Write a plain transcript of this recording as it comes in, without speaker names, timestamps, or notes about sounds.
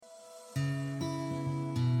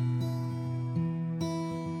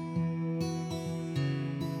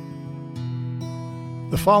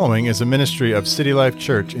The following is a ministry of City Life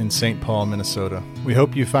Church in St. Paul, Minnesota. We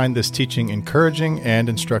hope you find this teaching encouraging and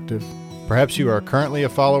instructive. Perhaps you are currently a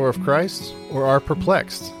follower of Christ or are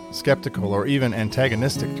perplexed, skeptical, or even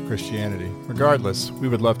antagonistic to Christianity. Regardless, we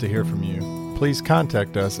would love to hear from you. Please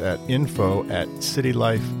contact us at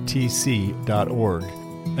info@citylifetc.org.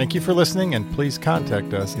 Thank you for listening, and please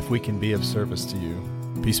contact us if we can be of service to you.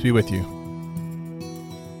 Peace be with you.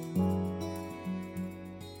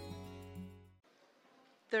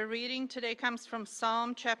 The reading today comes from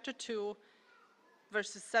Psalm chapter 2,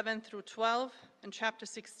 verses 7 through 12, and chapter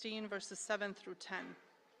 16, verses 7 through 10.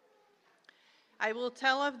 I will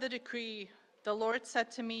tell of the decree. The Lord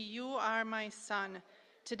said to me, "You are my son.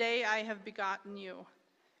 Today I have begotten you.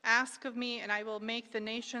 Ask of me, and I will make the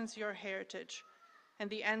nations your heritage, and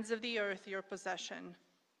the ends of the earth your possession.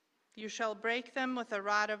 You shall break them with a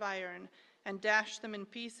rod of iron, and dash them in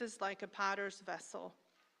pieces like a potter's vessel.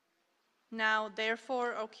 Now,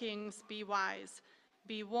 therefore, O kings, be wise.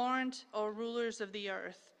 Be warned, O rulers of the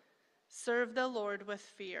earth. Serve the Lord with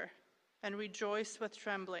fear, and rejoice with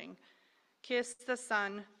trembling. Kiss the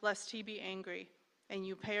Son, lest he be angry, and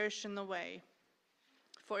you perish in the way.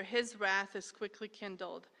 For his wrath is quickly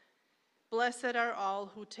kindled. Blessed are all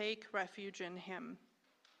who take refuge in him.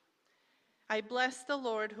 I bless the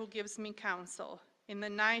Lord who gives me counsel. In the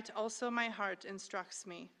night also my heart instructs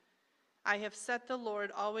me. I have set the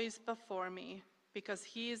Lord always before me. Because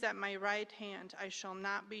he is at my right hand, I shall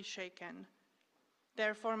not be shaken.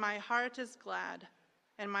 Therefore my heart is glad,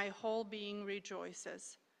 and my whole being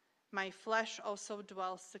rejoices. My flesh also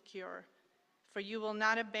dwells secure. For you will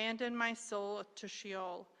not abandon my soul to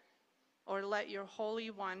Sheol, or let your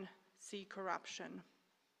Holy One see corruption."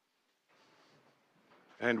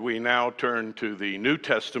 And we now turn to the New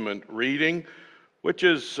Testament reading, which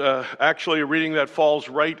is actually a reading that falls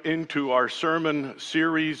right into our sermon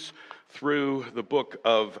series through the book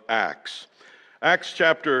of Acts. Acts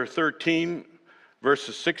chapter 13,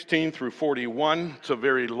 verses 16 through 41. It's a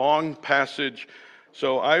very long passage,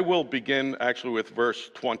 so I will begin actually with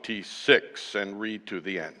verse 26 and read to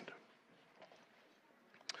the end.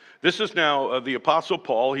 This is now the Apostle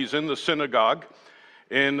Paul. He's in the synagogue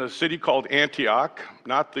in a city called Antioch,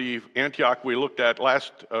 not the Antioch we looked at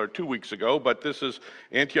 2 weeks ago, but this is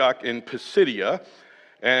Antioch in Pisidia,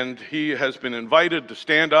 and he has been invited to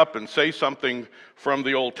stand up and say something from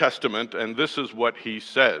the Old Testament, and this is what he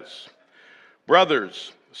says.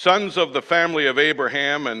 "Brothers, sons of the family of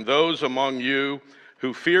Abraham, and those among you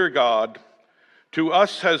who fear God, to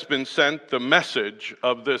us has been sent the message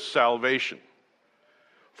of this salvation.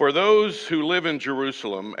 For those who live in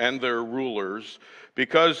Jerusalem and their rulers,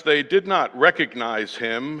 because they did not recognize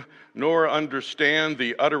him, nor understand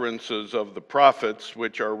the utterances of the prophets,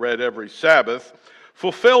 which are read every Sabbath,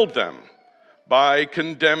 fulfilled them by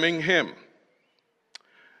condemning him.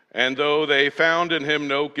 And though they found in him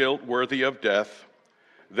no guilt worthy of death,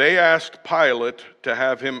 they asked Pilate to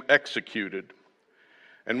have him executed.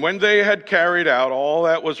 And when they had carried out all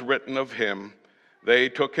that was written of him, they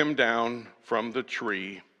took him down from the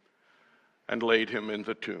tree and laid him in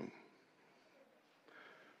the tomb.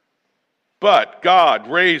 But God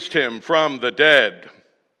raised him from the dead,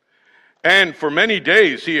 and for many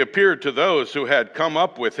days he appeared to those who had come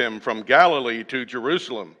up with him from Galilee to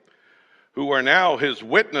Jerusalem, who are now his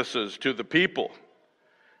witnesses to the people.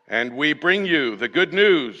 And we bring you the good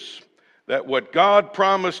news that what God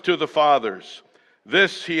promised to the fathers,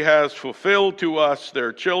 this he has fulfilled to us,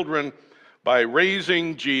 their children, by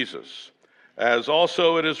raising Jesus. As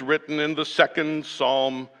also it is written in the second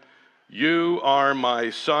psalm, 'You are my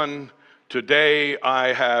son, today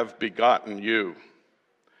I have begotten you.'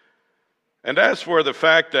 And as for the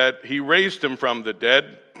fact that he raised him from the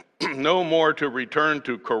dead, no more to return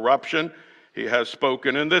to corruption, he has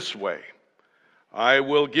spoken in this way, 'I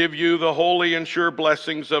will give you the holy and sure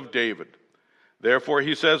blessings of David.' Therefore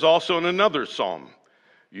he says also in another psalm,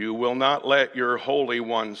 'You will not let your Holy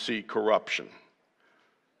One see corruption.'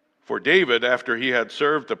 For David, after he had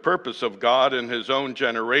served the purpose of God in his own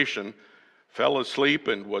generation, fell asleep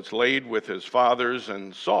and was laid with his fathers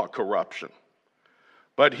and saw corruption.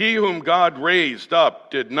 But he whom God raised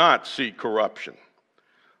up did not see corruption.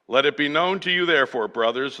 Let it be known to you, therefore,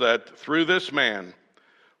 brothers, that through this man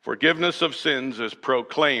forgiveness of sins is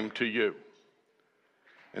proclaimed to you.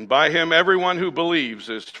 And by him everyone who believes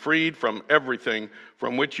is freed from everything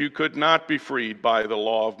from which you could not be freed by the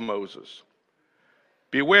law of Moses.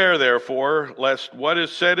 Beware, therefore, lest what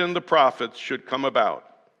is said in the prophets should come about.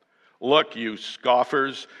 Look, you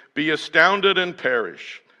scoffers, be astounded and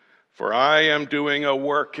perish, for I am doing a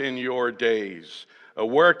work in your days, a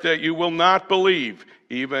work that you will not believe,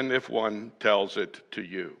 even if one tells it to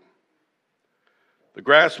you." The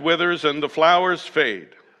grass withers and the flowers fade.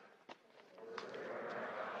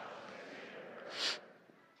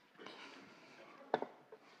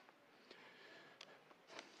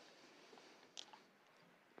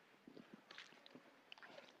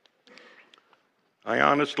 I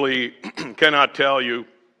honestly cannot tell you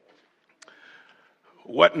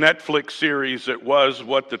what Netflix series it was,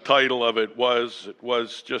 what the title of it was. It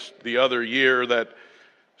was just the other year that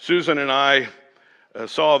Susan and I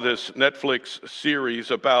saw this Netflix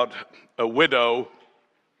series about a widow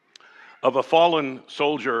of a fallen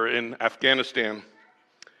soldier in Afghanistan.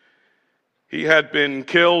 He had been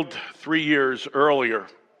killed 3 years earlier.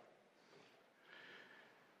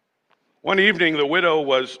 One evening, the widow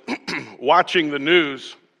was watching the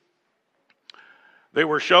news. They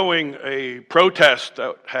were showing a protest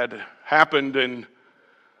that had happened in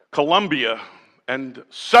Colombia, and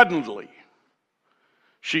suddenly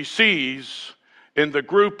she sees in the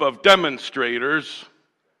group of demonstrators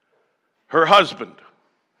her husband,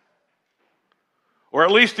 or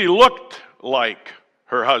at least he looked like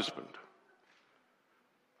her husband.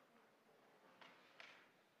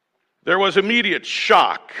 There was immediate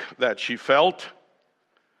shock that she felt.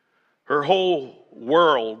 Her whole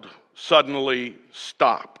world suddenly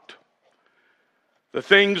stopped. The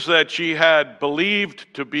things that she had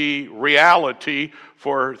believed to be reality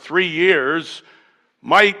for 3 years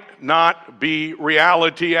might not be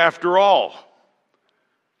reality after all.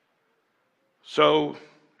 So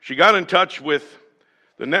she got in touch with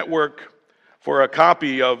the network for a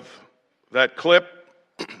copy of that clip,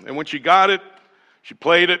 and when she got it, she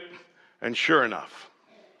played it, and sure enough,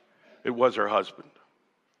 it was her husband.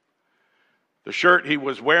 The shirt he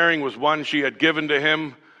was wearing was one she had given to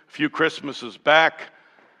him a few Christmases back.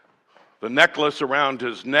 The necklace around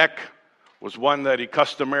his neck was one that he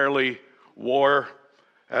customarily wore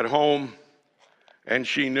at home. And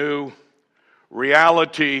she knew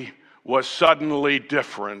reality was suddenly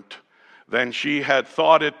different than she had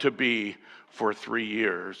thought it to be for 3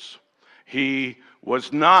 years. He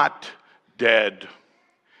was not dead.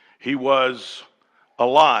 He was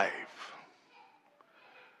alive.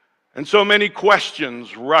 And so many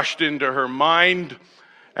questions rushed into her mind,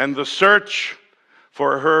 and the search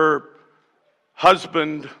for her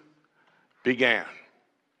husband began.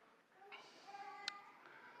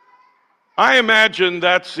 I imagine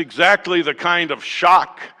that's exactly the kind of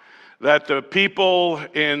shock that the people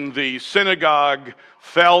in the synagogue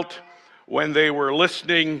felt when they were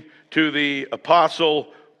listening to the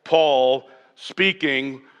Apostle Paul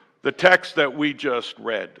speaking the text that we just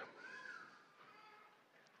read.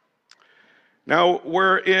 Now,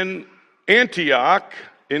 we're in Antioch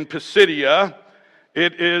in Pisidia.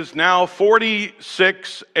 It is now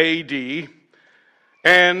 46 AD,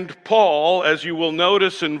 and Paul, as you will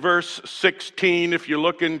notice in verse 16, if you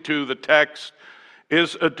look into the text,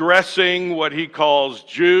 is addressing what he calls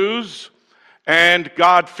Jews and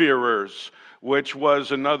God-fearers, which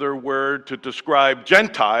was another word to describe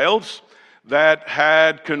Gentiles that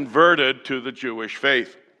had converted to the Jewish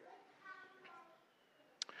faith.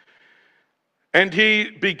 And he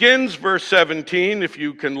begins verse 17, if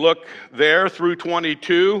you can look there, through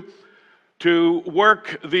 22, to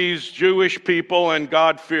work these Jewish people and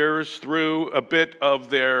God-fearers through a bit of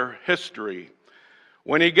their history.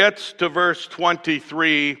 When he gets to verse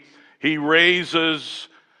 23, he raises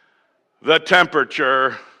the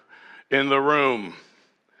temperature in the room.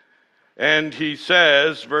 And he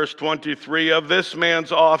says, verse 23, of this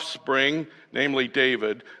man's offspring, namely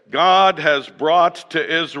David, God has brought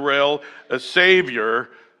to Israel a Savior,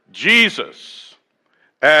 Jesus,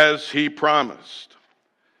 as he promised.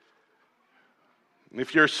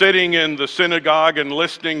 If you're sitting in the synagogue and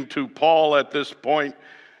listening to Paul at this point,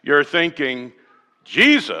 you're thinking,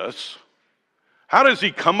 Jesus? How does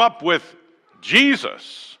he come up with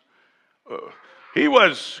Jesus? He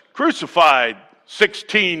was crucified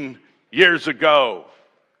 16 years ago.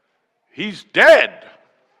 He's dead.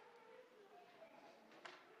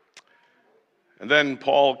 And then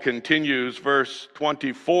Paul continues, verse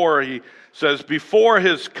 24, he says, before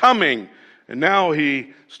his coming, and now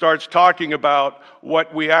he starts talking about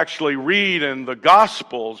what we actually read in the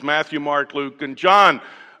Gospels, Matthew, Mark, Luke, and John,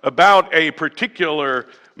 about a particular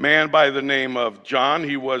man by the name of John.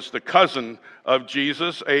 He was the cousin of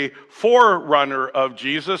Jesus, a forerunner of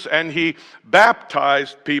Jesus, and he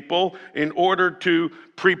baptized people in order to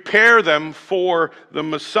prepare them for the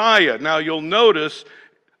Messiah. Now you'll notice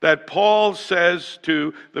that Paul says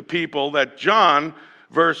to the people that John,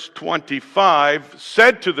 verse 25,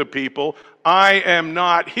 said to the people, I am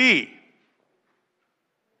not he.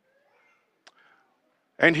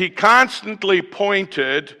 And he constantly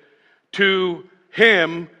pointed to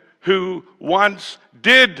him who once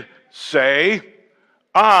did say,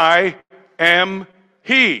 I am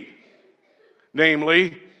he.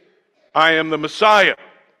 Namely, I am the Messiah.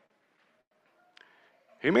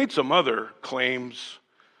 He made some other claims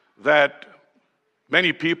that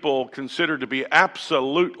many people consider to be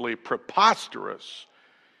absolutely preposterous.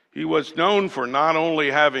 He was known for not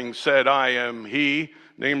only having said, I am he,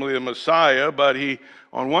 namely the Messiah, but he,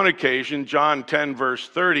 on one occasion, John 10, verse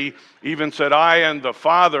 30, even said, I and the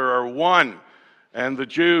Father are one. And the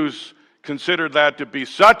Jews considered that to be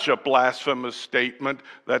such a blasphemous statement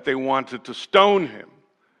that they wanted to stone him.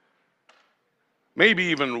 Maybe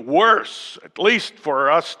even worse, at least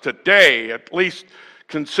for us today, at least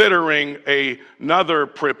considering another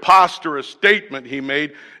preposterous statement he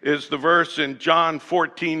made, is the verse in John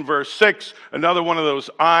 14, verse 6, another one of those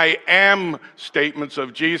I am statements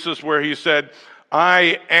of Jesus where he said,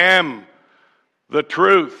 I am the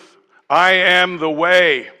truth, I am the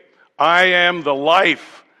way, I am the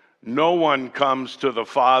life. No one comes to the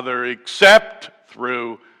Father except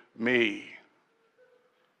through me.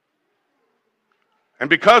 And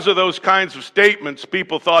because of those kinds of statements,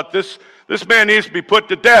 people thought this man needs to be put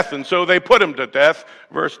to death, and so they put him to death.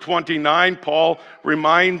 Verse 29, Paul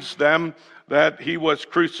reminds them that he was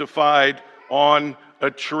crucified on a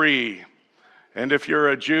tree. And if you're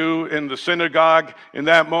a Jew in the synagogue in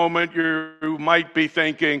that moment, you might be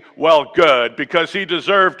thinking, well, good, because he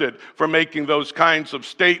deserved it for making those kinds of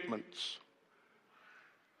statements.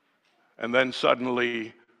 And then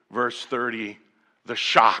suddenly, verse 30, the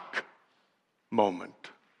shock moment.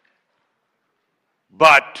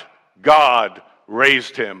 But God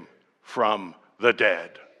raised him from the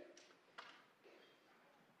dead.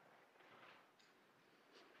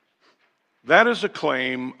 That is a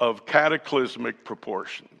claim of cataclysmic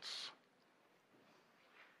proportions.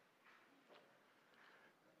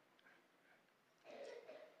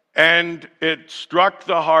 And it struck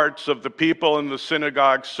the hearts of the people in the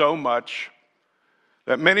synagogue so much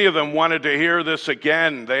that many of them wanted to hear this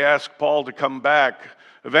again. They asked Paul to come back.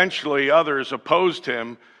 Eventually, others opposed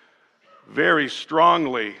him very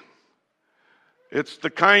strongly. It's the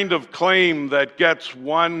kind of claim that gets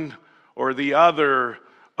one or the other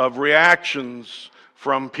of reactions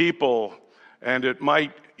from people, and it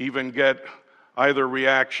might even get either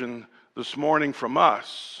reaction this morning from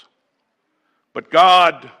us. But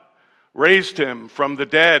God raised him from the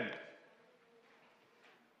dead.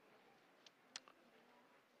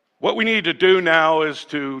 What we need to do now is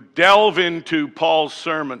to delve into Paul's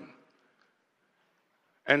sermon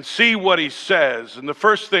and see what he says. And the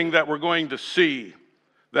first thing that we're going to see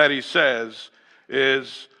that he says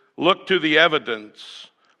is look to the evidence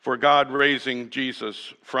for God raising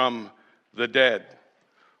Jesus from the dead.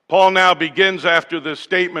 Paul now begins after this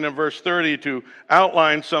statement in verse 30 to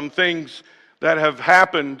outline some things that have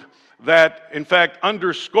happened that in fact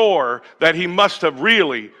underscore that he must have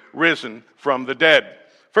really risen from the dead.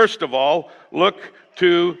 First of all, look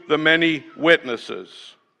to the many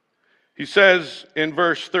witnesses. He says in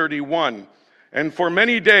verse 31, and for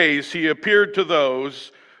many days he appeared to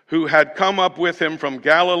those who had come up with him from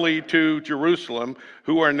Galilee to Jerusalem,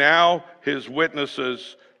 who are now his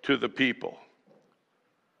witnesses to the people.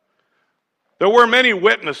 There were many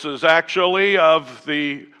witnesses, actually, of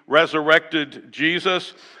the resurrected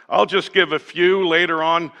Jesus. I'll just give a few. Later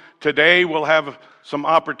on today, we'll have some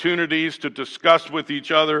opportunities to discuss with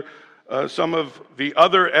each other some of the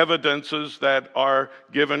other evidences that are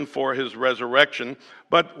given for his resurrection.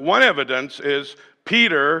 But one evidence is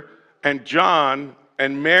Peter and John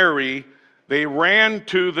and Mary, they ran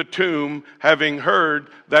to the tomb having heard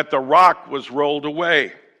that the rock was rolled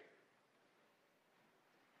away.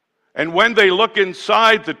 And when they look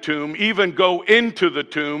inside the tomb, even go into the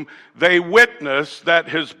tomb, they witness that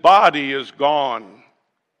his body is gone.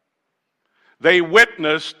 They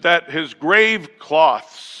witnessed that his grave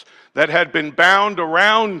cloths that had been bound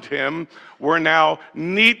around him were now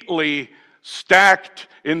neatly stacked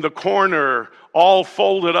in the corner, all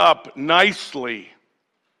folded up nicely.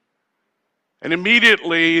 And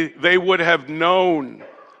immediately they would have known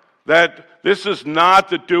that this is not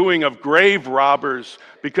the doing of grave robbers,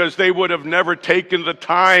 because they would have never taken the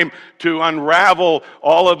time to unravel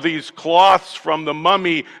all of these cloths from the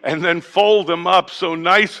mummy and then fold them up so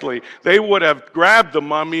nicely. They would have grabbed the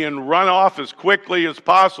mummy and run off as quickly as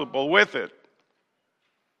possible with it.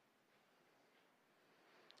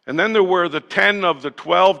 And then there were the 10 of the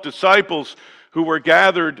 12 disciples who were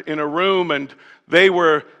gathered in a room, and they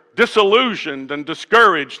were disillusioned and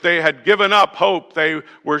discouraged. They had given up hope. They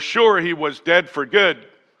were sure he was dead for good,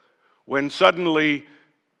 when suddenly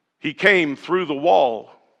he came through the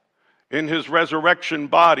wall in his resurrection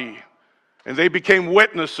body, And they became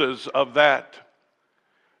witnesses of that.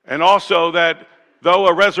 And also that though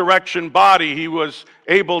a resurrection body, he was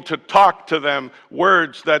able to talk to them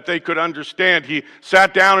words that they could understand. He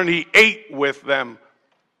sat down and he ate with them.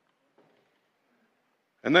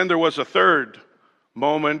 And then there was a third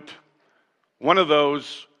moment. One of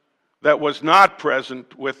those that was not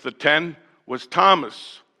present with the 10 was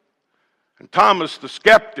Thomas. And Thomas, the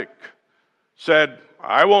skeptic, said,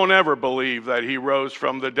 I won't ever believe that he rose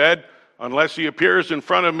from the dead unless he appears in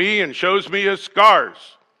front of me and shows me his scars.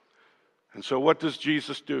 And so what does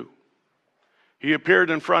Jesus do? He appeared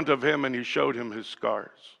in front of him and he showed him his scars.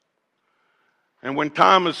 And when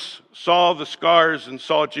Thomas saw the scars and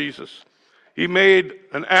saw Jesus, he made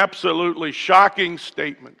an absolutely shocking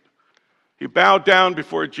statement. He bowed down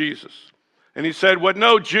before Jesus and he said what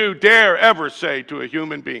no Jew dare ever say to a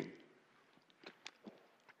human being.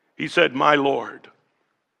 He said, my Lord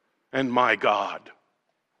and my God.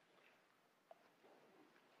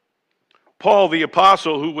 Paul the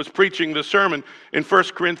apostle, who was preaching the sermon in 1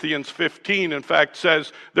 Corinthians 15, in fact,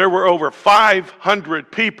 says there were over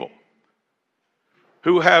 500 people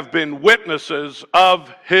who have been witnesses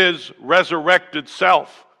of his resurrected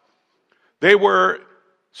self. They were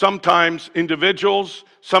sometimes individuals,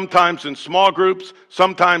 sometimes in small groups,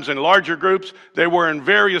 sometimes in larger groups. They were in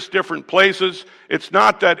various different places. It's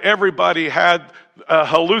not that everybody had a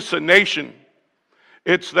hallucination.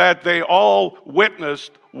 It's that they all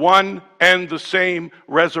witnessed one and the same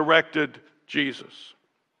resurrected Jesus.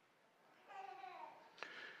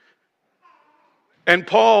 And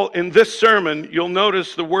Paul, in this sermon, you'll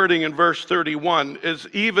notice the wording in verse 31, is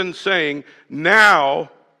even saying, now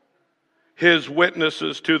his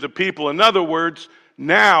witnesses to the people. In other words,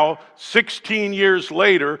 now, 16 years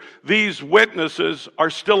later, these witnesses are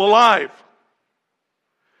still alive.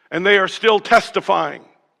 And they are still testifying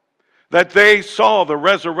that they saw the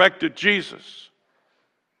resurrected Jesus.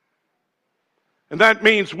 And that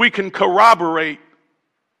means we can corroborate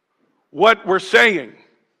what we're saying.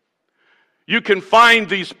 You can find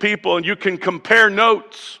these people and you can compare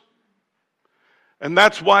notes. And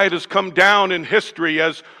that's why it has come down in history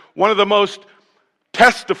as one of the most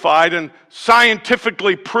testified and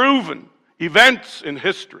scientifically proven events in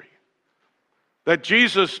history. That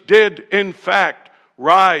Jesus did, in fact,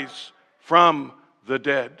 rise from the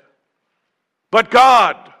dead. But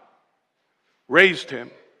God raised him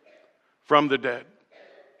from the dead.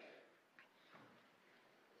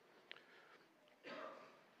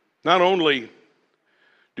 Not only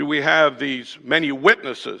do we have these many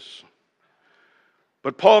witnesses,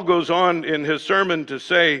 but Paul goes on in his sermon to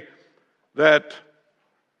say that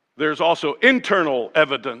there's also internal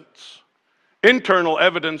evidence. Internal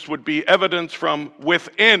evidence would be evidence from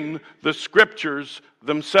within the scriptures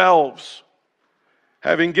themselves.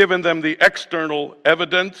 Having given them the external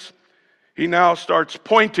evidence, he now starts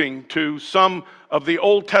pointing to some of the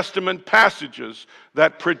Old Testament passages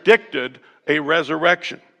that predicted a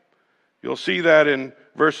resurrection. You'll see that in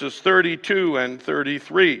verses 32 and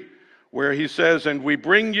 33, where he says, and we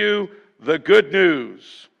bring you the good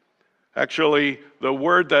news. Actually, the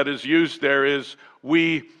word that is used there is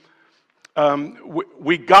we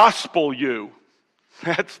gospel you.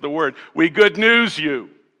 That's the word. We good news you.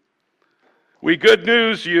 We good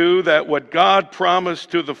news you that what God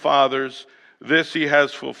promised to the fathers, this he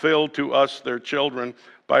has fulfilled to us, their children,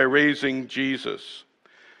 by raising Jesus.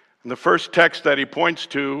 And the first text that he points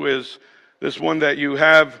to is this one that you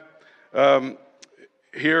have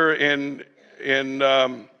here in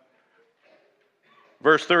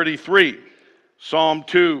verse 33, Psalm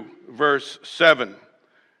 2, verse 7,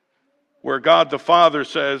 where God the Father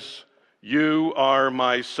says, you are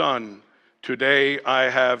my son. Today I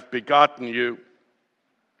have begotten you.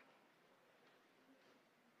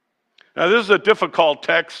 Now this is a difficult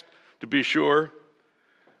text, to be sure.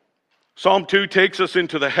 Psalm 2 takes us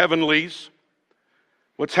into the heavenlies.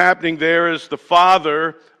 What's happening there is the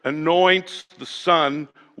Father anoints the Son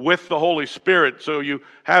with the Holy Spirit. So you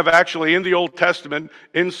have actually in the Old Testament,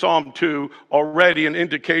 in Psalm 2, already an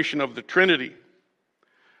indication of the Trinity.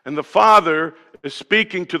 And the Father is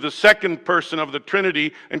speaking to the second person of the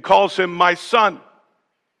Trinity and calls him my son.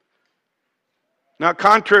 Now,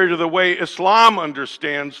 contrary to the way Islam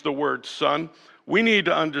understands the word son, we need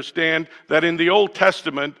to understand that in the Old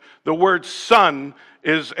Testament, the word son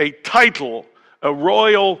is a title, a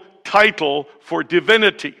royal title for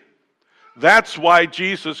divinity. That's why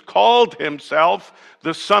Jesus called himself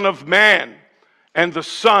the Son of Man and the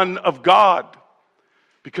Son of God,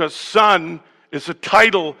 because son is a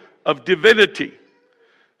title of divinity.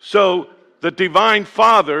 So the divine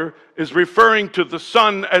Father is referring to the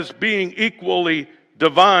Son as being equally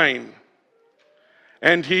divine.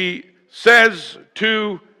 And he says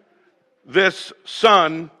to this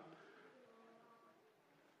son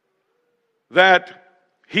that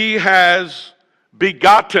he has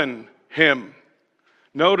begotten him.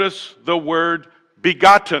 Notice the word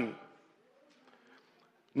begotten.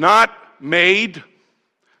 Not made,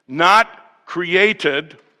 not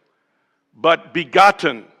created, but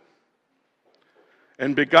begotten.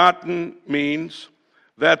 And begotten means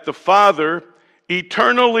that the Father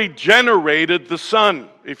eternally generated the Son,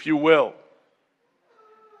 if you will.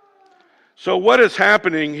 So what is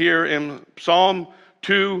happening here in Psalm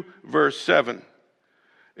 2, verse 7,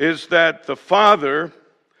 is that the Father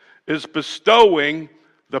is bestowing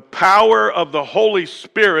the power of the Holy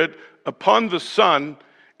Spirit upon the Son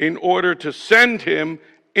in order to send him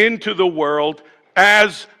into the world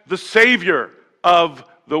as the Savior of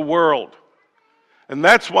the world. And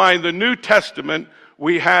that's why in the New Testament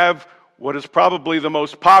we have what is probably the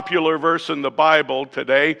most popular verse in the Bible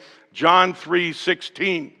today, John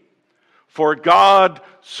 3:16. For God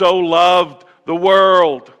so loved the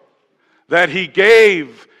world that he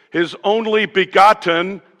gave his only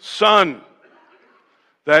begotten Son,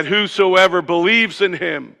 that whosoever believes in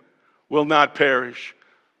him will not perish,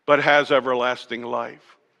 but has everlasting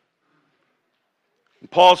life. And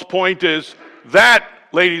Paul's point is that,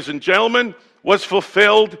 ladies and gentlemen, was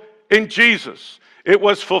fulfilled in Jesus. It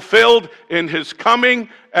was fulfilled in his coming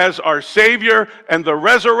as our Savior, and the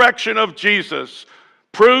resurrection of Jesus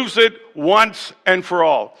proves it once and for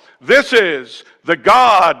all. This is the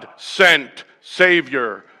God-sent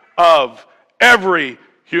Savior of every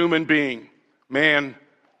human being, man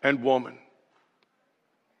and woman.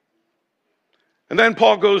 And then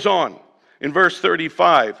Paul goes on in verse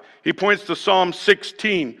 35. He points to Psalm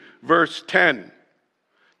 16, verse 10.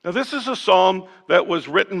 Now, this is a psalm that was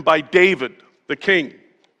written by David, the king.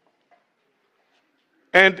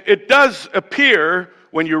 And it does appear,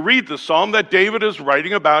 when you read the psalm, that David is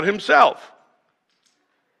writing about himself.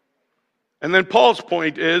 And then Paul's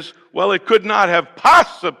point is, well, it could not have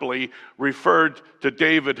possibly referred to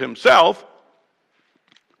David himself.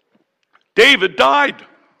 David died.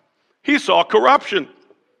 He saw corruption.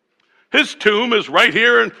 His tomb is right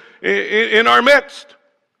here in our midst.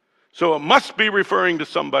 So it must be referring to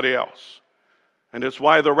somebody else. And it's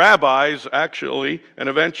why the rabbis actually and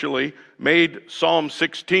eventually made Psalm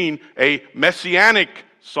 16 a messianic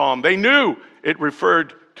psalm. They knew it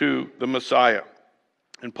referred to the Messiah.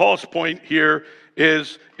 And Paul's point here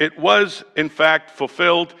is it was in fact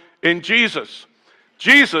fulfilled in Jesus.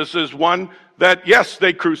 Jesus is one that, yes,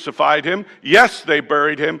 they crucified him, yes, they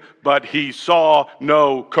buried him, but he saw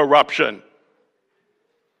no corruption.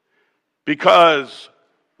 Because,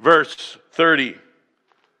 verse 30,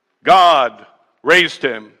 God raised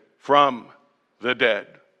him from the dead.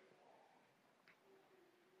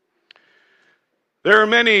 There are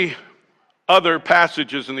many other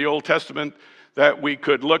passages in the Old Testament that we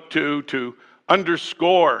could look to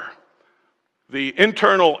underscore the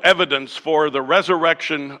internal evidence for the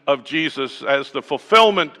resurrection of Jesus as the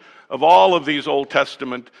fulfillment of all of these Old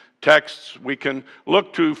Testament texts. We can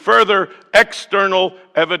look to further external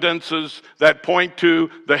evidences that point to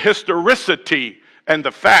the historicity and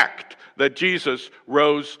the fact that Jesus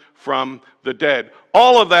rose from the dead.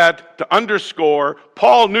 All of that to underscore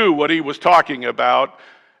Paul knew what he was talking about,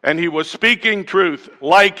 and he was speaking truth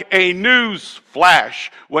like a news flash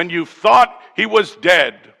when you thought he was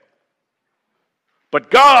dead. But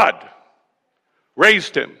God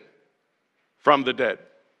raised him from the dead.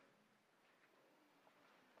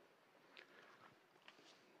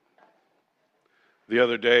 The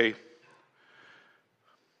other day,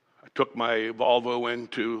 I took my Volvo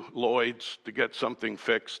into Lloyd's to get something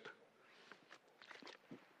fixed.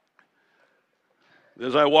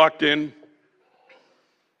 As I walked in,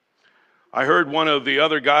 I heard one of the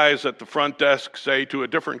other guys at the front desk say to a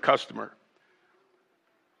different customer,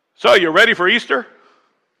 "So, you ready for Easter?"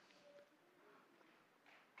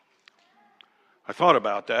 I thought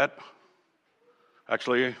about that.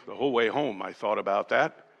 Actually, the whole way home, I thought about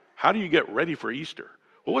that. How do you get ready for Easter?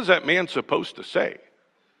 What was that man supposed to say?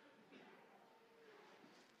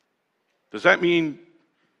 Does that mean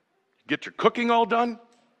get your cooking all done?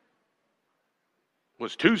 It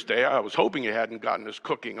was Tuesday. I was hoping he hadn't gotten his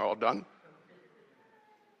cooking all done.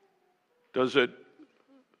 Does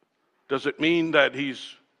it mean that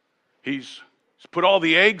he's put all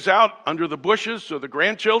the eggs out under the bushes so the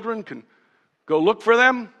grandchildren can go look for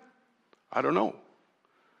them? I don't know.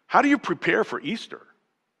 How do you prepare for Easter?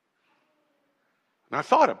 And I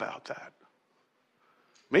thought about that.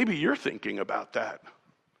 Maybe you're thinking about that.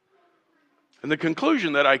 And the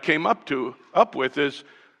conclusion that I came up with is,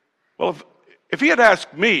 well, if he had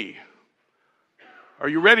asked me, are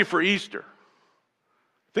you ready for Easter?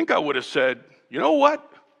 I think I would have said, you know what?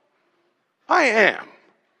 I am.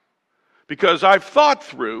 Because I've thought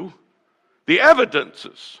through the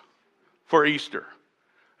evidences for Easter.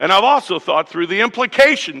 And I've also thought through the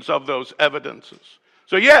implications of those evidences.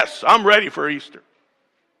 So yes, I'm ready for Easter.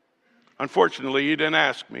 Unfortunately, you didn't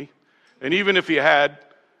ask me. And even if you had,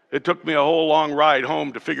 it took me a whole long ride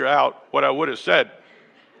home to figure out what I would have said.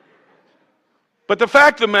 But the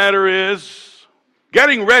fact of the matter is,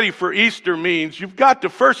 getting ready for Easter means you've got to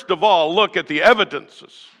first of all look at the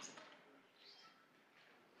evidences.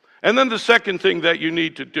 And then the second thing that you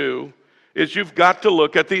need to do is you've got to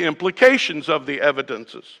look at the implications of the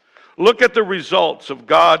evidences. Look at the results of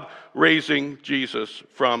God raising Jesus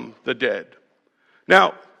from the dead.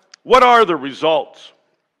 Now, what are the results?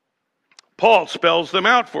 Paul spells them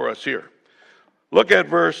out for us here. Look at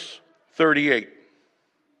verse 38.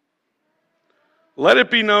 Let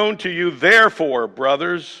it be known to you, therefore,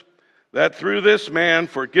 brothers, that through this man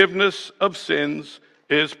forgiveness of sins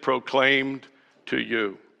is proclaimed to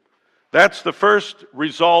you. That's the first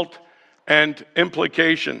result and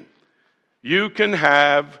implication. You can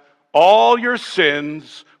have all your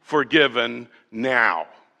sins forgiven now.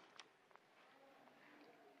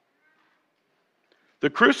 The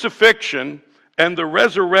crucifixion and the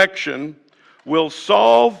resurrection will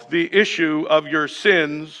solve the issue of your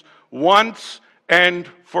sins once and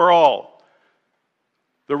for all.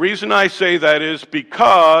 The reason I say that is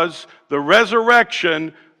because the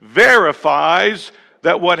resurrection verifies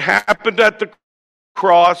that what happened at the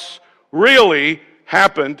cross really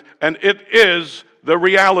happened, and it is the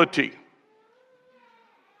reality.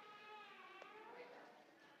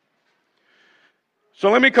 So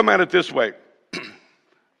let me come at it this way.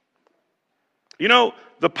 You know,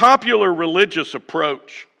 the popular religious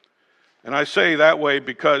approach, and I say that way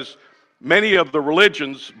because many of the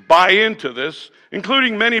religions buy into this,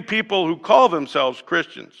 including many people who call themselves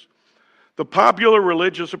Christians. The popular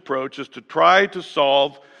religious approach is to try to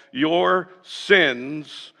solve your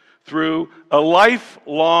sins through a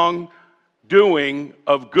lifelong doing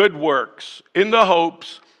of good works in the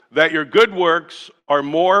hopes that your good works are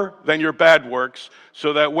more than your bad works,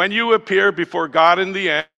 so that when you appear before God in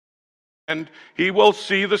the end, He will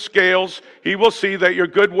see the scales, He will see that your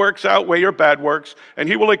good works outweigh your bad works, and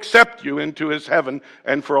He will accept you into His heaven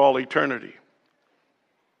and for all eternity.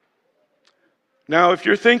 Now, if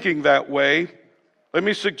you're thinking that way, let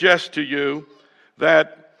me suggest to you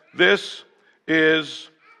that this is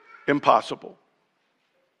impossible.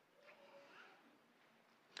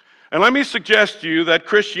 And let me suggest to you that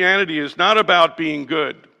Christianity is not about being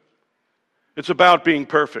good. It's about being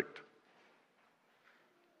perfect.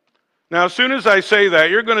 Now, as soon as I say that,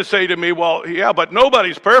 you're going to say to me, well, yeah, but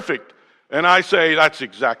nobody's perfect. And I say, that's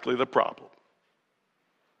exactly the problem.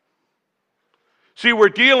 See, we're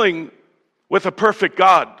dealing with a perfect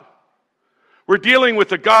God. We're dealing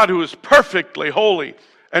with a God who is perfectly holy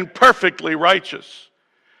and perfectly righteous.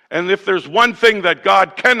 And if there's one thing that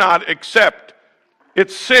God cannot accept,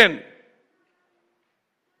 it's sin.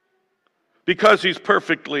 Because He's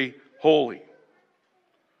perfectly holy.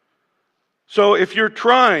 So if you're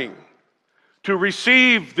trying to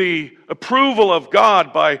receive the approval of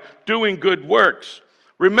God by doing good works,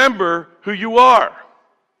 remember who you are.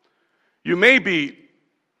 You may be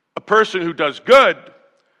a person who does good,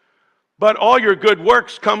 but all your good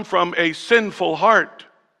works come from a sinful heart.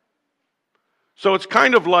 So it's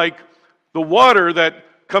kind of like the water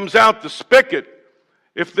that comes out the spigot.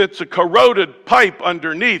 If it's a corroded pipe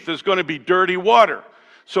underneath, there's going to be dirty water.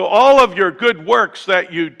 So all of your good works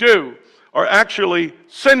that you do are actually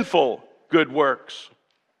sinful good works.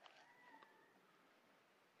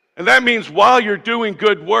 And that means while you're doing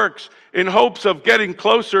good works in hopes of getting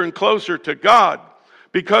closer and closer to God,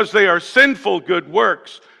 because they are sinful good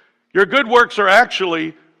works, your good works are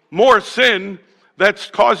actually more sin that's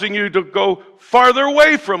causing you to go farther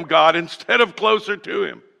away from God instead of closer to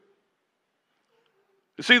Him.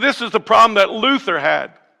 You see, this is the problem that Luther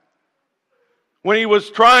had. When he was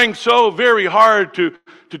trying so very hard to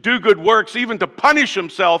do good works, even to punish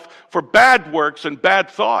himself for bad works and bad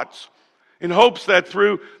thoughts, in hopes that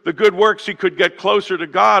through the good works he could get closer to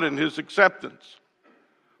God and His acceptance.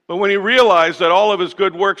 But when he realized that all of his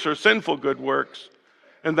good works are sinful good works,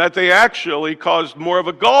 and that they actually caused more of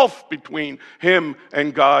a gulf between him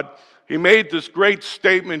and God, he made this great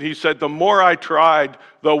statement. He said, the more I tried,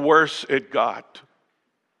 the worse it got.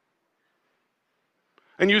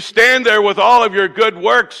 And you stand there with all of your good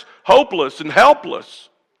works hopeless and helpless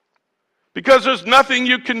because there's nothing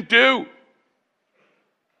you can do.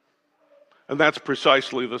 And that's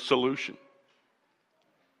precisely the solution.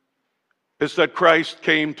 It's that Christ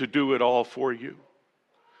came to do it all for you.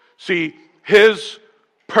 See, his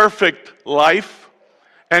perfect life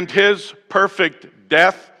and his perfect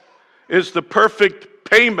death is the perfect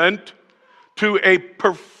payment to a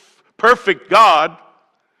perfect God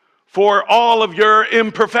for all of your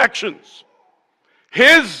imperfections.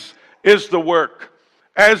 His is the work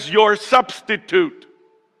as your substitute.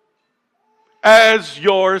 As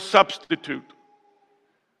your substitute.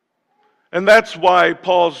 And that's why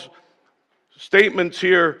Paul's statements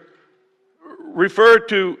here refer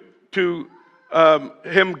to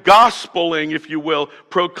him gospeling, if you will,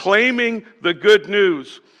 proclaiming the good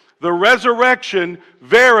news. The resurrection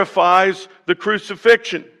verifies the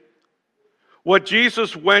crucifixion. What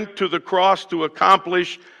Jesus went to the cross to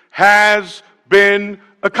accomplish has been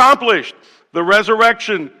accomplished. The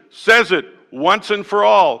resurrection says it once and for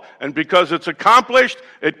all. And because it's accomplished,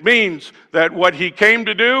 it means that what he came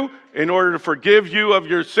to do in order to forgive you of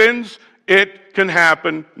your sins, it can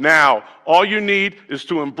happen now. All you need is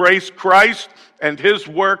to embrace Christ and his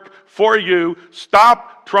work for you.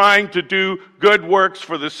 Stop trying to do good works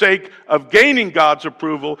for the sake of gaining God's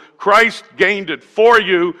approval. Christ gained it for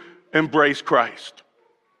you. Embrace Christ.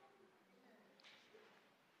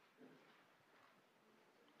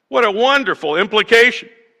 What a wonderful implication.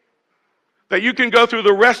 That you can go through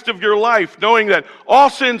the rest of your life knowing that all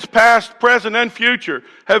sins past, present, and future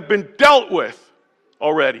have been dealt with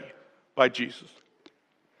already by Jesus.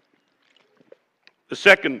 The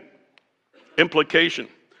second implication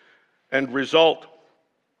and result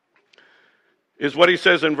is what he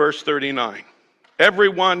says in verse 39.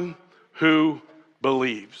 Everyone who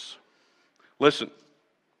believes. Listen,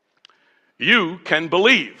 you can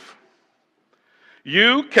believe.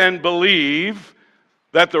 You can believe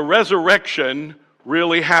that the resurrection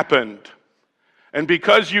really happened. And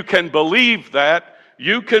because you can believe that,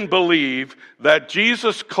 you can believe that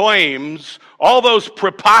Jesus' claims, all those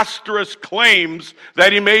preposterous claims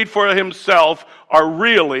that he made for himself, are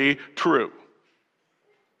really true.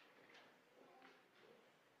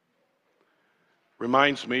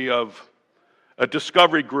 Reminds me of a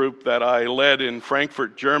discovery group that I led in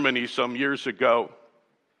Frankfurt, Germany some years ago.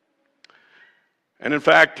 And in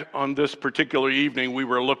fact, on this particular evening, we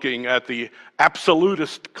were looking at the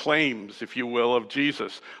absolutist claims, if you will, of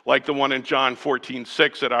Jesus, like the one in John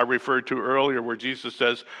 14:6 that I referred to earlier, where Jesus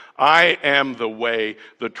says, I am the way,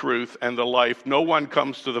 the truth, and the life. No one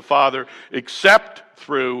comes to the Father except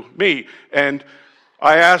through me. And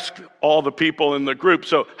I asked all the people in the group,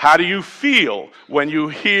 so how do you feel when you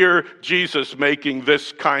hear Jesus making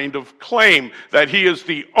this kind of claim, that he is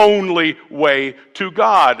the only way to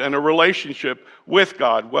God and a relationship with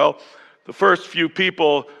God? Well, the first few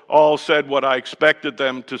people all said what I expected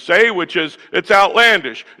them to say, which is, it's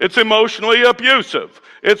outlandish, it's emotionally abusive,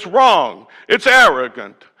 it's wrong, it's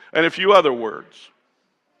arrogant, and a few other words.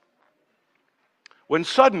 When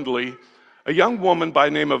suddenly, a young woman by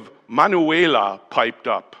the name of Manuela piped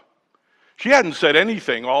up. She hadn't said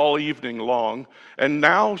anything all evening long, and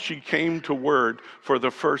now she came to word for the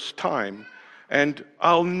first time. And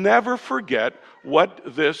I'll never forget what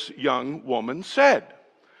this young woman said.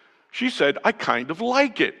 She said, I kind of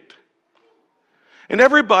like it. And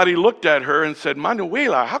everybody looked at her and said,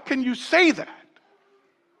 Manuela, how can you say that?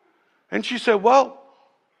 And she said, well,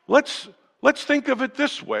 let's think of it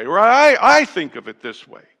this way, or I think of it this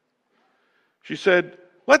way. She said,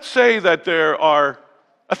 let's say that there are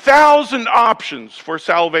 1,000 options for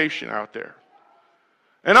salvation out there.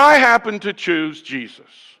 And I happen to choose Jesus.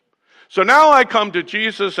 So now I come to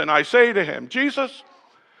Jesus and I say to him, Jesus,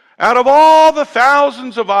 out of all the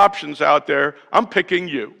thousands of options out there, I'm picking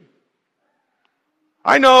you.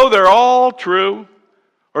 I know they're all true,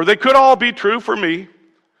 or they could all be true for me,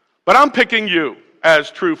 but I'm picking you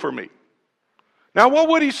as true for me. Now what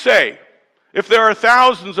would he say if there are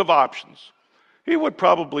thousands of options? He would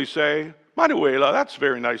probably say, Manuela, that's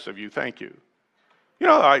very nice of you, thank you. You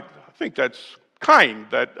know, I think that's kind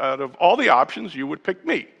that out of all the options, you would pick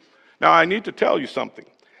me. Now, I need to tell you something.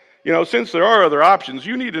 You know, since there are other options,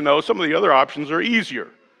 you need to know some of the other options are easier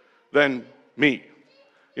than me.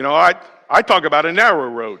 You know, I talk about a narrow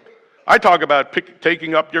road. I talk about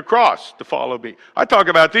taking up your cross to follow me. I talk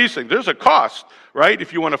about these things. There's a cost, right,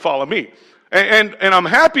 if you want to follow me. And I'm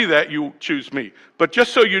happy that you choose me. But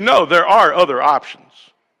just so you know, there are other options.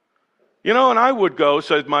 You know, and I would go,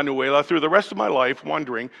 said Manuela, through the rest of my life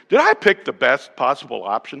wondering, did I pick the best possible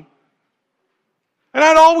option? And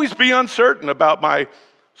I'd always be uncertain about my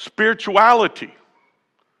spirituality.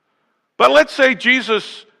 But let's say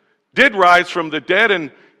Jesus did rise from the dead,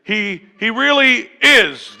 and he really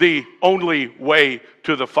is the only way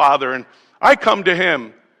to the Father. And I come to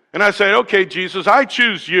him, and I say, okay, Jesus, I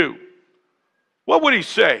choose you. What would he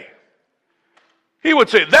say? he would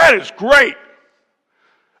say, "That is great.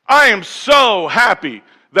 I am so happy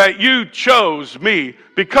that you chose me,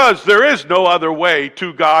 because there is no other way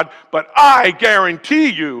to God, but I guarantee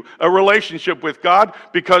you a relationship with God,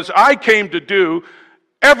 because I came to do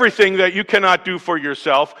everything that you cannot do for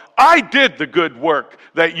yourself. I did the good work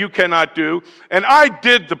that you cannot do, and I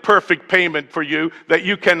did the perfect payment for you that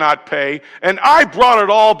you cannot pay, and I brought it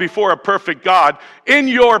all before a perfect God in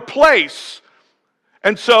your place.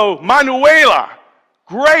 And so, Manuela,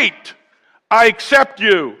 great, I accept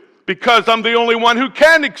you, because I'm the only one who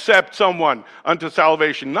can accept someone unto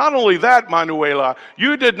salvation. Not only that, Manuela,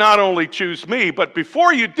 you did not only choose me, but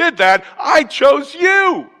before you did that, I chose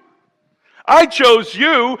you. I chose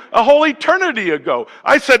you a whole eternity ago.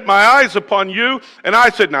 I set my eyes upon you, and I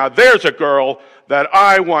said, now there's a girl that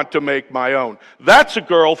I want to make my own. That's a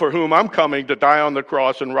girl for whom I'm coming to die on the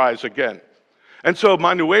cross and rise again." And so,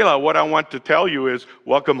 Manuela, what I want to tell you is,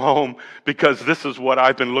 welcome home, because this is what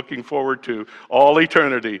I've been looking forward to all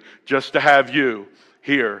eternity, just to have you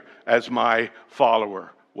here as my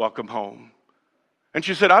follower. Welcome home. And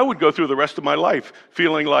she said, I would go through the rest of my life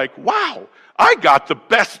feeling like, wow, I got the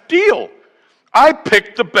best deal. I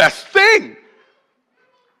picked the best thing.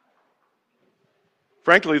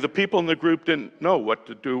 Frankly, the people in the group didn't know what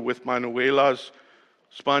to do with Manuela's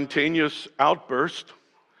spontaneous outburst.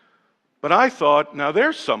 But I thought, now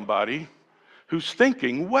there's somebody who's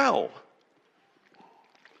thinking well,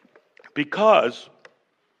 because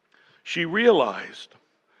she realized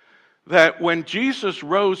that when Jesus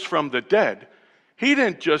rose from the dead, he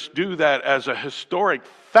didn't just do that as a historic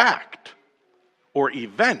fact or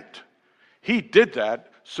event. He did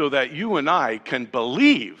that so that you and I can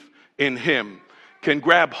believe in him, can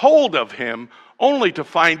grab hold of him, only to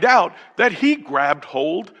find out that he grabbed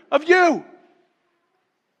hold of you.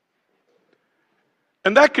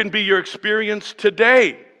 And that can be your experience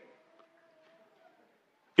today.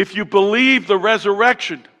 If you believe the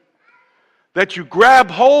resurrection, that you grab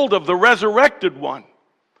hold of the resurrected one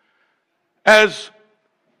as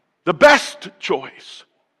the best choice,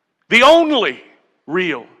 the only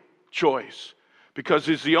real choice, because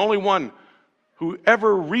he's the only one who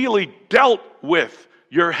ever really dealt with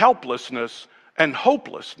your helplessness and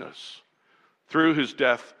hopelessness through his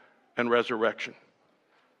death and resurrection.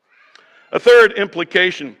 A third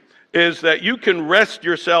implication is that you can rest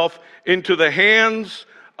yourself into the hands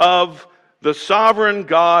of the sovereign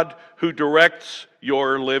God who directs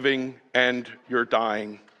your living and your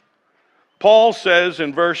dying. Paul says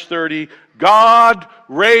in verse 30, God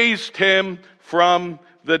raised him from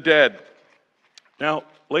the dead. Now,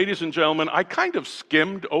 ladies and gentlemen, I kind of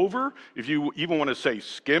skimmed over, if you even want to say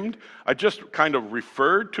skimmed, I just kind of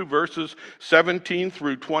referred to verses 17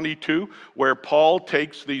 through 22, where Paul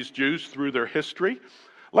takes these Jews through their history.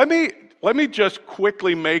 Let me just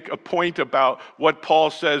quickly make a point about what Paul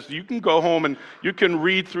says. You can go home and you can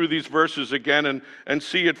read through these verses again and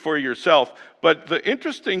see it for yourself. But the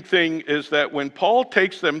interesting thing is that when Paul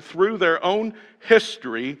takes them through their own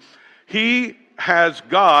history, he has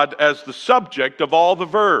God as the subject of all the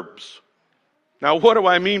verbs. Now, what do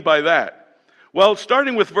I mean by that? Well,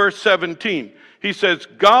 starting with verse 17, he says,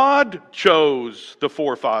 God chose the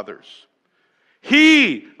forefathers.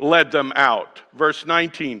 He led them out. Verse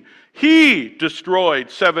 19, he destroyed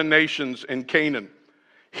 7 nations in Canaan.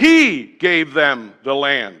 He gave them the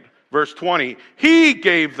land. Verse 20, he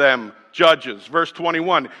gave them judges. Verse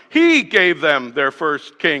 21, he gave them their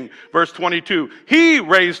first king. Verse 22, he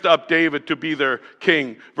raised up David to be their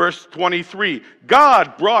king. Verse 23,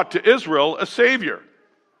 God brought to Israel a savior.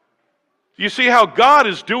 You see how God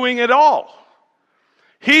is doing it all.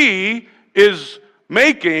 He is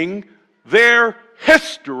making their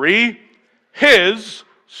history his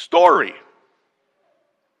story.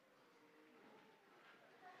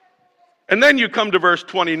 And then you come to verse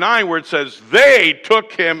 29 where it says, they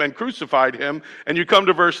took him and crucified him. And you come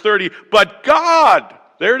to verse 30, but God,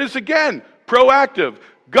 there it is again, proactive,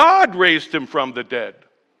 God raised him from the dead.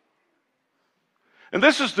 And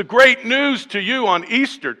this is the great news to you on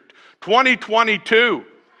Easter 2022,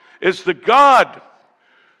 is the God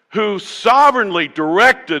who sovereignly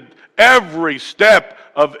directed every step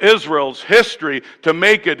of Israel's history to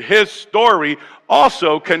make it his story,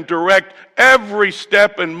 also can direct every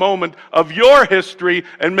step and moment of your history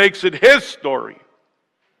and makes it his story.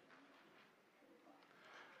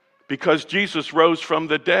 Because Jesus rose from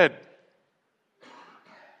the dead.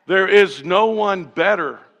 There is no one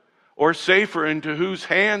better or safer into whose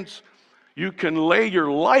hands you can lay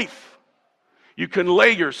your life. You can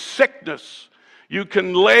lay your sickness. You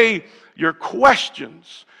can lay your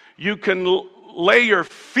questions. You can lay your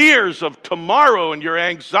fears of tomorrow and your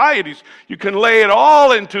anxieties, you can lay it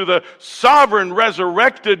all into the sovereign,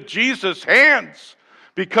 resurrected Jesus' hands,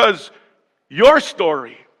 because your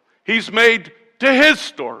story, he's made to his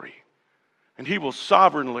story, and he will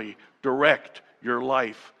sovereignly direct your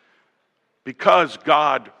life because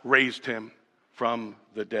God raised him from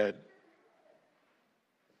the dead.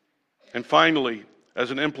 And finally,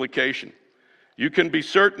 as an implication, you can be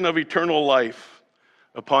certain of eternal life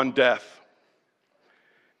upon death.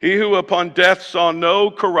 He who upon death saw no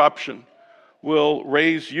corruption will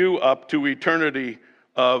raise you up to eternity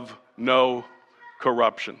of no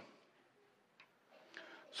corruption.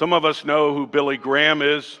 Some of us know who Billy Graham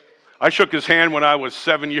is. I shook his hand when I was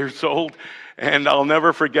 7 years old, and I'll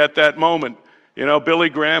never forget that moment. You know, Billy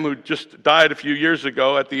Graham, who just died a few years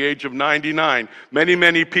ago at the age of 99.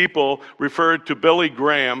 Many people referred to Billy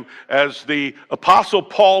Graham as the Apostle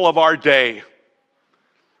Paul of our day,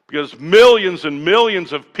 because millions and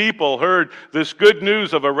millions of people heard this good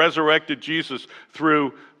news of a resurrected Jesus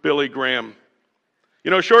through Billy Graham.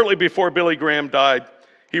 You know, shortly before Billy Graham died,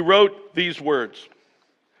 he wrote these words: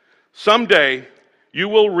 "Someday you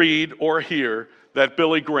will read or hear that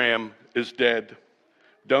Billy Graham is dead.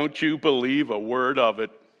 Don't you believe a word of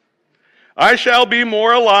it. I shall be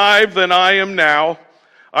more alive than I am now.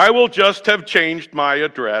 I will just have changed my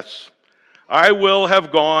address. I will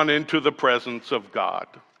have gone into the presence of God."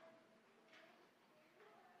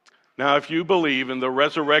 Now, if you believe in the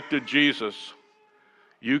resurrected Jesus,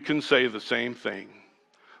 you can say the same thing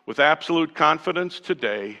with absolute confidence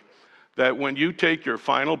today, that when you take your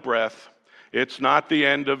final breath, it's not the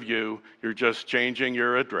end of you. You're just changing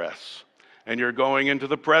your address. And you're going into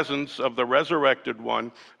the presence of the resurrected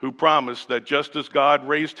one who promised that just as God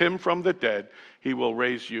raised him from the dead, he will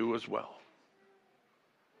raise you as well.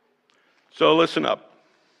 So listen up.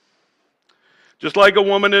 Just like a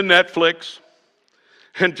woman in Netflix,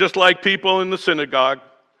 and just like people in the synagogue,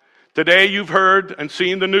 today you've heard and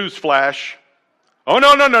seen the news flash. Oh,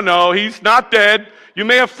 no, he's not dead. You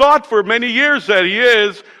may have thought for many years that he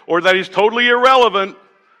is, or that he's totally irrelevant,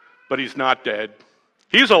 but he's not dead.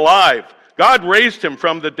 He's alive. God raised him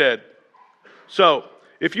from the dead. So,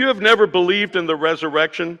 if you have never believed in the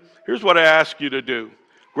resurrection, here's what I ask you to do.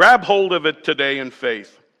 Grab hold of it today in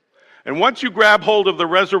faith. And once you grab hold of the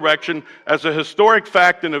resurrection as a historic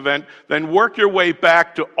fact and event, then work your way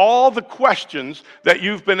back to all the questions that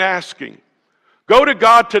you've been asking. Go to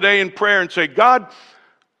God today in prayer and say, God,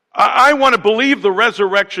 I want to believe the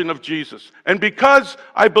resurrection of Jesus. And because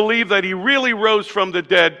I believe that he really rose from the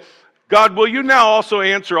dead, God, will you now also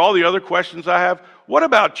answer all the other questions I have? What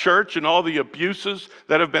about church and all the abuses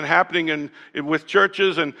that have been happening with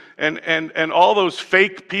churches and all those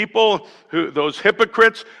fake people, those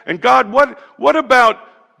hypocrites? And God, what about,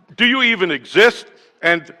 do you even exist?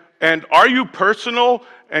 And are you personal?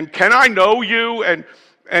 And can I know you?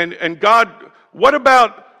 And God, what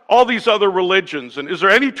about all these other religions? And is there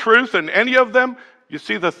any truth in any of them? You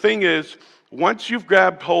see, the thing is, once you've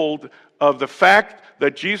grabbed hold of the fact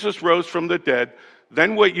that Jesus rose from the dead,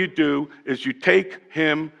 then what you do is you take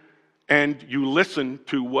him and you listen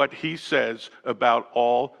to what he says about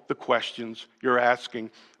all the questions you're asking.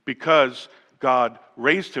 Because God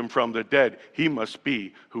raised him from the dead, he must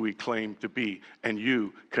be who he claimed to be, and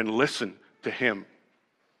you can listen to him.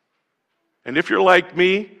 And if you're like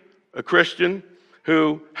me, a Christian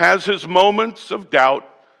who has his moments of doubt,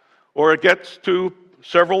 or it gets to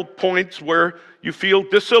several points where you feel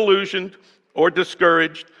disillusioned or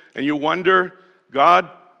discouraged, and you wonder, God,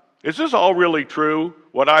 is this all really true,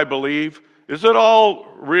 what I believe? Is it all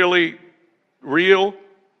really real?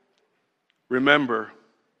 Remember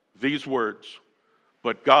these words,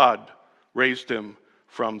 but God raised him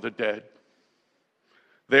from the dead.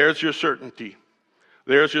 There's your certainty.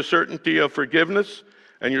 There's your certainty of forgiveness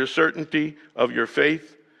and your certainty of your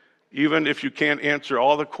faith. Even if you can't answer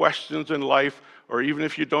all the questions in life, or even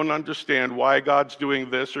if you don't understand why God's doing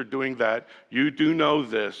this or doing that, you do know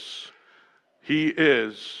this. He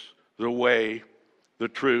is the way, the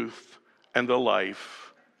truth, and the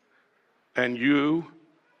life. And you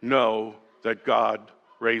know that God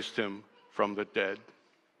raised him from the dead.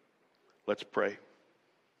 Let's pray.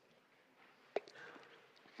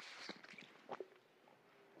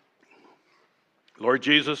 Lord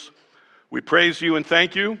Jesus, we praise you and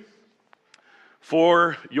thank you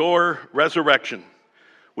for your resurrection.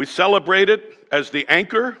 We celebrate it as the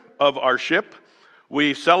anchor of our ship.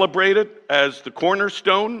 We celebrate it as the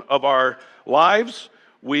cornerstone of our lives.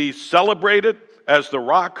 We celebrate it as the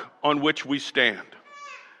rock on which we stand.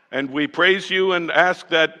 And we praise you and ask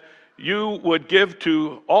that you would give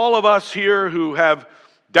to all of us here who have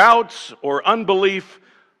doubts or unbelief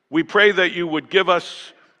We pray that you would give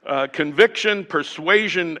us conviction,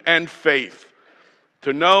 persuasion, and faith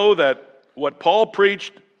to know that what Paul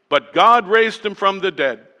preached, but God raised him from the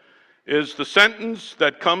dead, is the sentence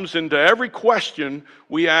that comes into every question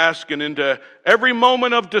we ask and into every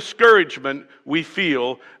moment of discouragement we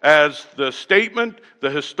feel as the statement,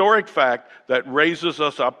 the historic fact that raises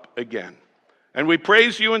us up again. And we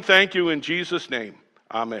praise you and thank you in Jesus' name.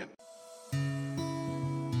 Amen.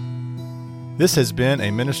 This has been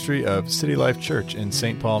a ministry of City Life Church in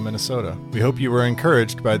St. Paul, Minnesota. We hope you were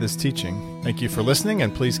encouraged by this teaching. Thank you for listening,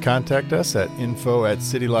 and please contact us at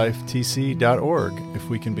info@citylifetc.org if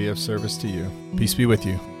we can be of service to you. Peace be with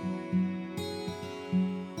you.